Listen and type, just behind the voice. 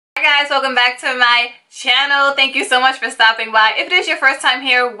Hi guys, welcome back to my channel. Thank you so much for stopping by. If it is your first time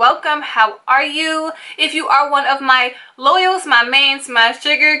here, welcome. How are you? If you are one of my loyals, my mains, my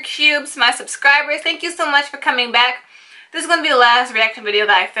sugar cubes, my subscribers, thank you so much for coming back. This is going to be the last reaction video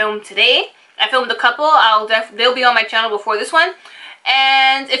that I filmed today. I filmed a couple. They'll be on my channel before this one.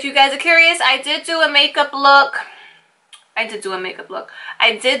 And if you guys are curious, I did do a makeup look. I did do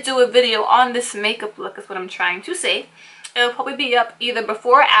a video on this makeup look is what I'm trying to say. It'll probably be up either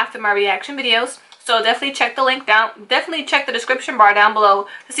before or after my reaction videos. So definitely check the link down. Definitely check the description bar down below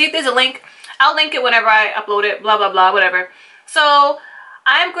to see if there's a link. I'll link it whenever I upload it, blah, blah, blah, whatever. So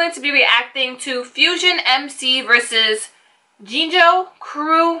I'm going to be reacting to Fusion MC versus Jinjo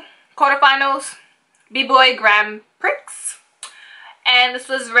Crew Quarterfinals Bboy GrandPrix. And this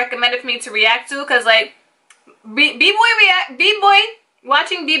was recommended for me to react to because like Bboy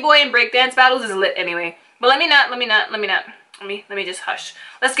watching Bboy and breakdance battles is lit anyway. But let me just hush.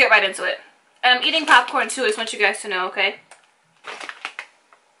 Let's get right into it. And I'm eating popcorn too, I just want you guys to know, okay?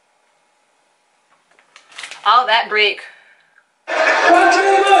 All that break.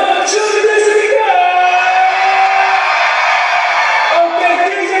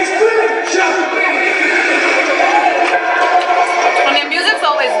 And the music's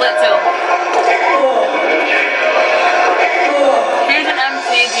always lit too. Here's an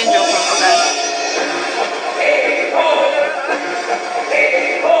MC Jinjo from, okay.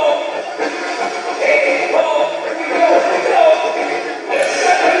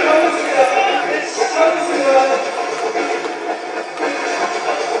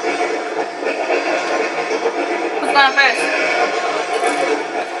 Who's going first?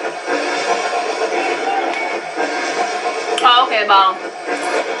 Oh, okay, bottom.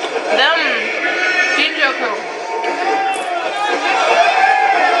 Jinjo Crew.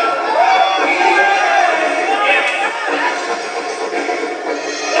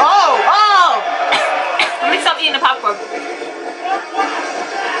 Let me stop eating the popcorn.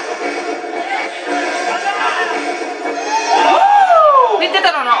 Woo! He did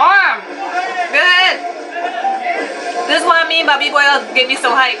that on the arm. Good. This is what I mean by Bboy get me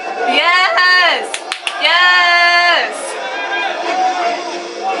so hyped. Yes! Yes!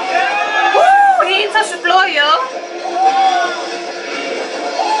 Woo! He didn't touch the floor, yo.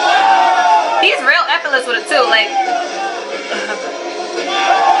 He's real effortless with it too, like.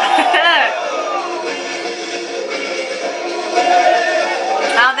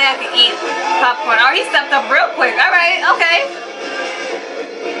 I don't think I can eat popcorn. Oh, he stepped up real quick. Alright, okay.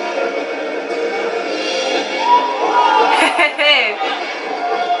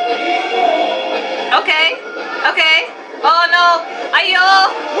 Okay. Oh no. Ayo.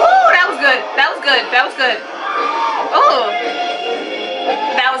 Woo, that was good. Oh.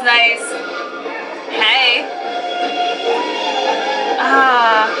 That was nice. Hey.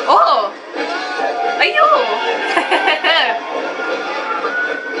 Oh. Ayo.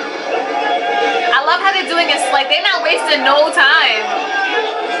 I love how they're doing this, like they're not wasting no time.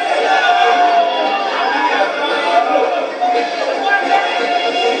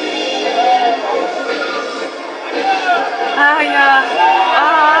 Oh yeah.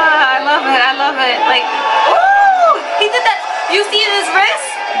 I love it. Like, ooh, he did that. You see his wrist?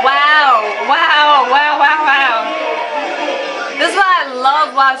 Wow. This is why I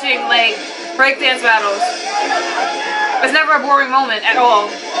love watching like breakdance battles. It's never a boring moment at all.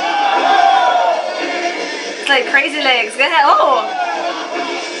 It's like crazy legs. Go ahead. Oh!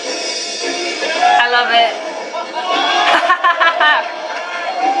 I love it.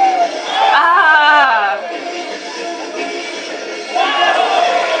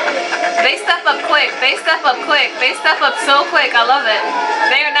 They step up so quick. I love it.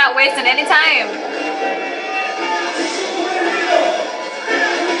 They are not wasting any time.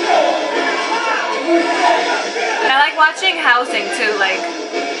 I like watching housing too, like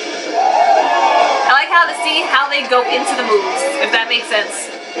I like how to see how they go into the moves, if that makes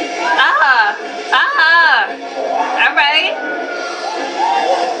sense. Alright.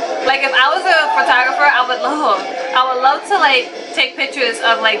 Like if I was a photographer, I would love to like take pictures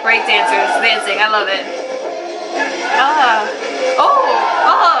of like break dancers dancing. I love it.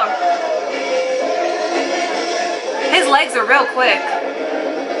 His legs are real quick.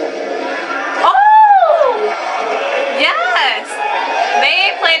 Yes! They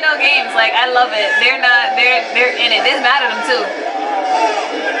ain't playing no games. Like, I love it. They're in it. They're mad at him too.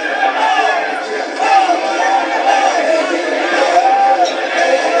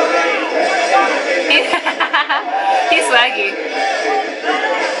 He's swaggy.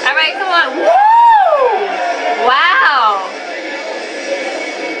 Alright, come on. Woo! Wow!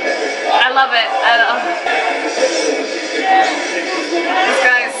 I love it. This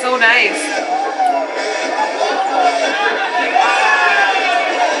guy is so nice.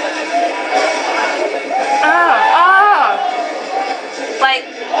 Like,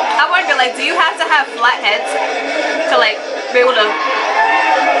 I wonder, like, do you have to have flat heads to, like, be able to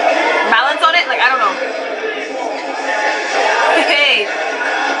balance on it? Like, I don't know. Hey.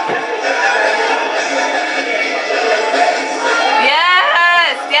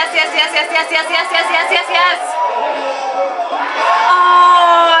 Yes! Yes, yes, yes, yes, yes, yes, yes, yes, yes, yes, yes!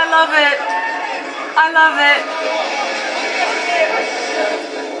 Oh, I love it. I love it.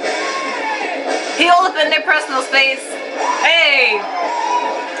 Heal up in their personal space. Hey!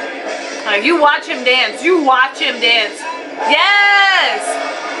 Like, you watch him dance. You watch him dance. Yes!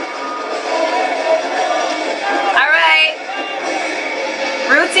 Alright.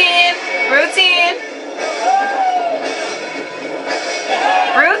 Routine. Routine.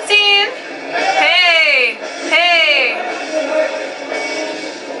 Routine. Hey. Hey.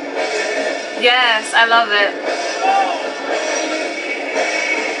 Yes, I love it.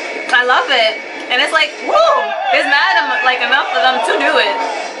 I love it. And it's like, woo! There's not like enough of them to do it.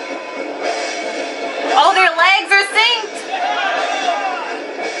 Oh, their legs are synced!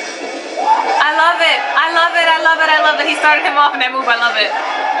 I love it. I love it. I love it. I love it. He started him off in that move. I love it.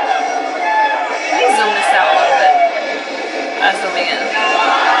 Let me zoom this out a little bit. I'm zooming in.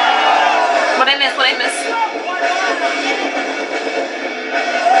 What I miss? What I miss?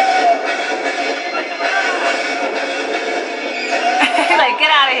 Like,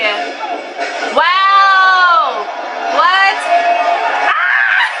 get out of here. Wow! What?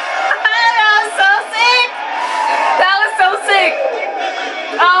 Ah! That was so sick! That was so sick!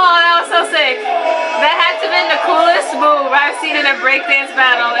 Oh, that was so sick! That had to have been the coolest move I've seen in a breakdance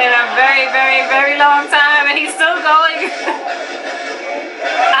battle in a very, very, very long time, and he's still going.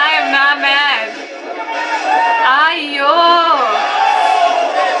 I am not mad. Ayo!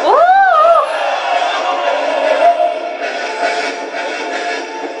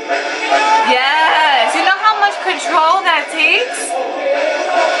 Yes, you know how much control that takes?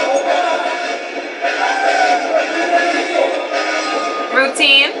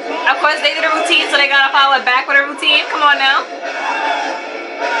 Routine. Of course they did a routine, so they gotta follow it back with a routine. Come on now.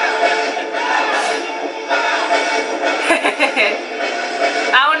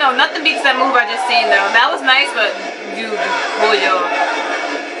 I don't know, nothing beats that move I just seen though. That was nice, but you, oh yo.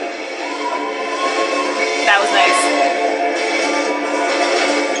 That was nice.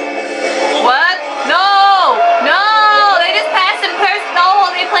 What? No! No! They just passed in person. No,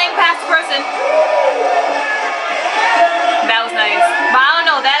 they playing past person. That was nice. But I don't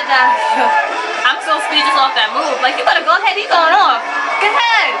know, I'm so speechless off that move. Like, you better go ahead, he's going off. Go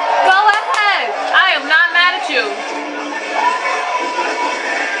ahead. Go ahead. I am not mad at you.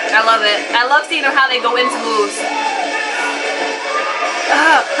 I love it. I love seeing how they go into moves.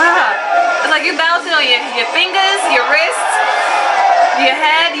 It's like you're bouncing on your fingers, your wrists, your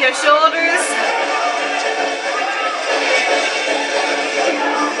head, your shoulders.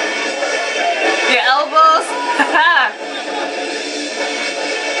 Your elbows.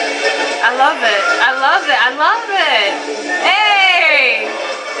 I love it. I love it. I love it. Hey!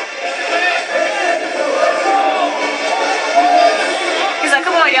 He's like,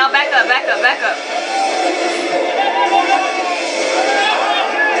 come on, y'all. Back up, back up, back up.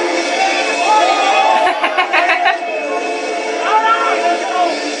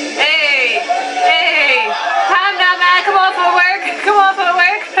 Hey! Hey! I'm not mad. Come on, footwork. Come on,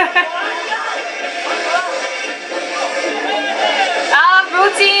 footwork.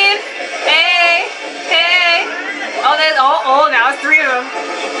 Routine. Hey, hey. Oh, there's oh, now it's 3 of them.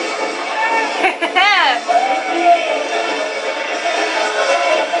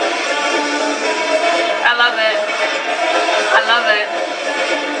 I love it. I love it.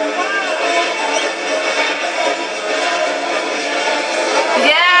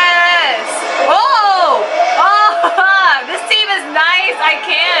 Yes. Oh, oh, this team is nice. I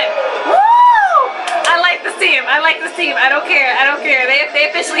can't. Woo! I like this team. I like this team. I don't care. I don't care. They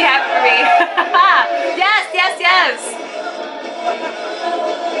officially have it for me. Yes, yes, yes.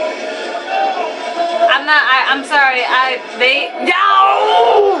 I'm sorry.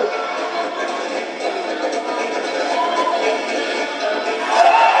 No!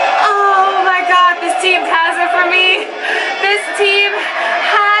 Oh my God, this team has it for me. This team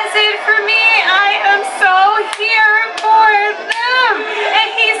has it for me. I am so here for them. And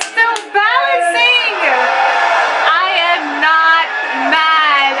he's still balancing. I am not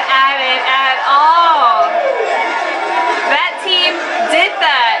mad at it at all. That team did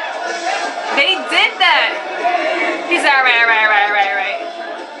that. They did that. He's all right.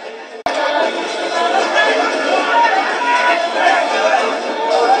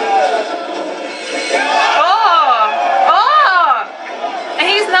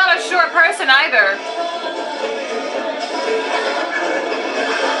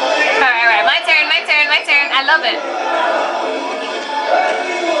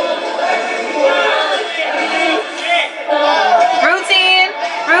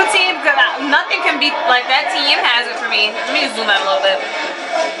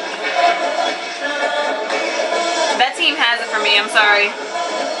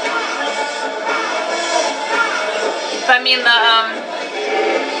 I mean the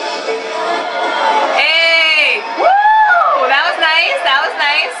hey, woo! That was nice. That was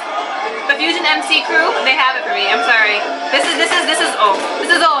nice. The Fusion MC crew, they have it for me. I'm sorry. This is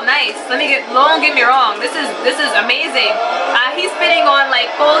all nice. Don't get me wrong. This is amazing. He's spitting on like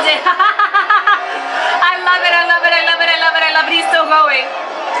golden. I love it. I love it. I love it. I love it. I love it. He's still going.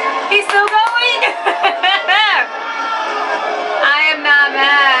 He's still going. I am not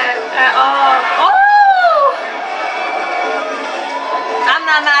mad at all. Oh! I'm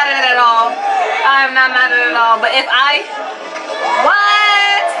not mad at it at all. I am not mad at it at all. But if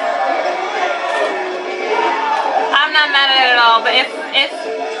what? I'm not mad at it at all. But if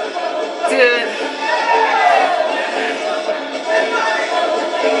dude.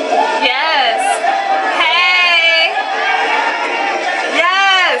 Yes. Hey.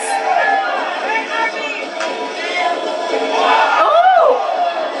 Yes. Oh.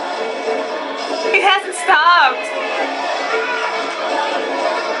 He hasn't stopped.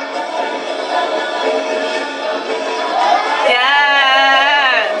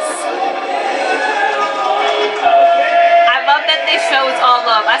 Yes. I love that this show is all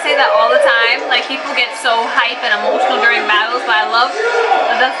love. I say that all the time. Like, people get so hype and emotional during battles, but I love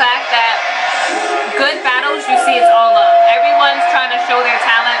the fact that good battles, you see it's all love. Everyone's trying to show their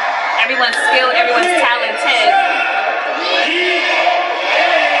talent, everyone's skilled, everyone's talented.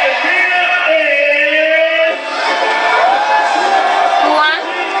 Who won?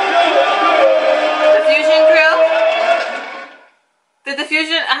 The Fusion crew? Did the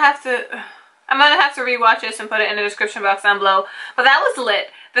Fusion, I'm gonna have to rewatch this and put it in the description box down below. But that was lit.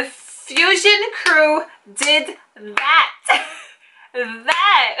 The Fusion crew did that.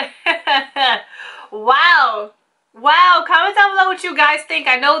 Wow. Wow. Comment down below what you guys think.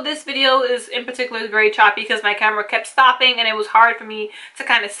 I know this video is in particular very choppy because my camera kept stopping and it was hard for me to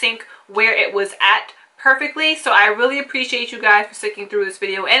kind of sync where it was at perfectly. So I really appreciate you guys for sticking through this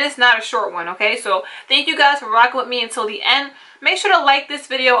video, and it's not a short one, okay? So thank you guys for rocking with me until the end. Make sure to like this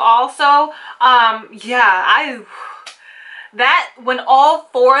video also. Yeah, when all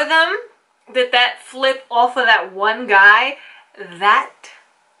four of them did that flip off of that one guy, that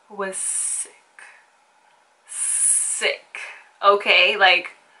was sick. Okay,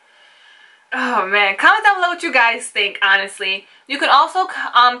 like, oh man, comment down below what you guys think, honestly. You can also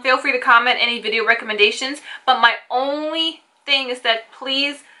feel free to comment any video recommendations, but my only thing is that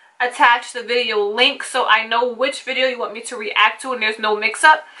please attach the video link so I know which video you want me to react to and there's no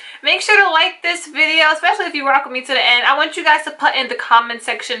mix-up. Make sure to like this video, especially if you rock with me to the end. I want you guys to put in the comment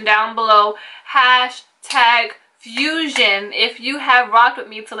section down below #Fusion if you have rocked with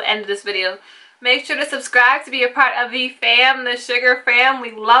me till the end of this video. Make sure to subscribe to be a part of the fam, the sugar fam.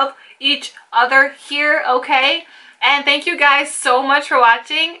 We love each other here, okay? And thank you guys so much for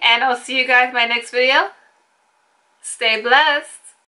watching, and I'll see you guys in my next video. Stay blessed.